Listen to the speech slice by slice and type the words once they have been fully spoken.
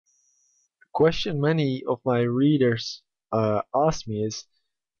question many of my readers ask me is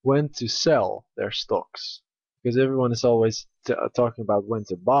when to sell their stocks. Because everyone is always talking about when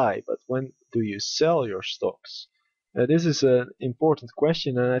to buy, but when do you sell your stocks? This is an important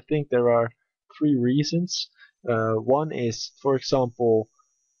question, and I think there are three reasons. One is, for example,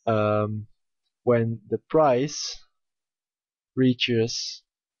 um, when the price reaches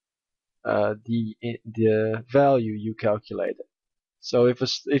the value you calculated. So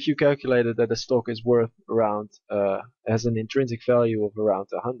if you calculated that a stock is worth around has an intrinsic value of around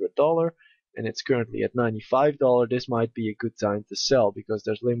 $100 and it's currently at $95, this might be a good time to sell because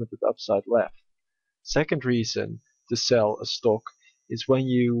there's limited upside left. Second reason to sell a stock is when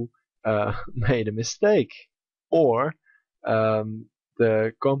you made a mistake or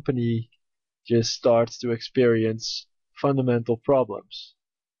the company just starts to experience fundamental problems.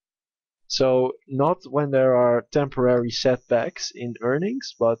 So not when there are temporary setbacks in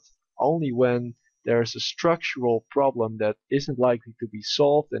earnings, but only when there's a structural problem that isn't likely to be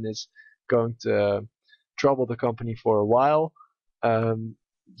solved and is going to trouble the company for a while.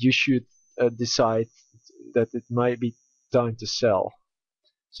 You should decide that it might be time to sell.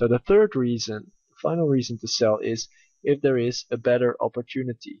 So the third reason, final reason to sell is if there is a better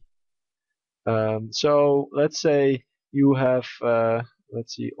opportunity. So let's say you have,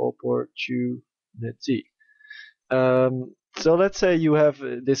 let's see, opportunity. So let's say you have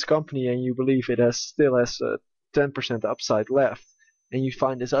this company and you believe it still has 10% upside left, and you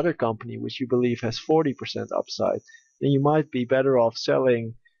find this other company which you believe has 40% upside, then you might be better off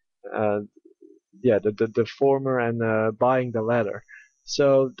selling, the former and buying the latter.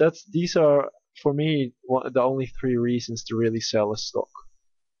 So these are for me the only three reasons to really sell a stock.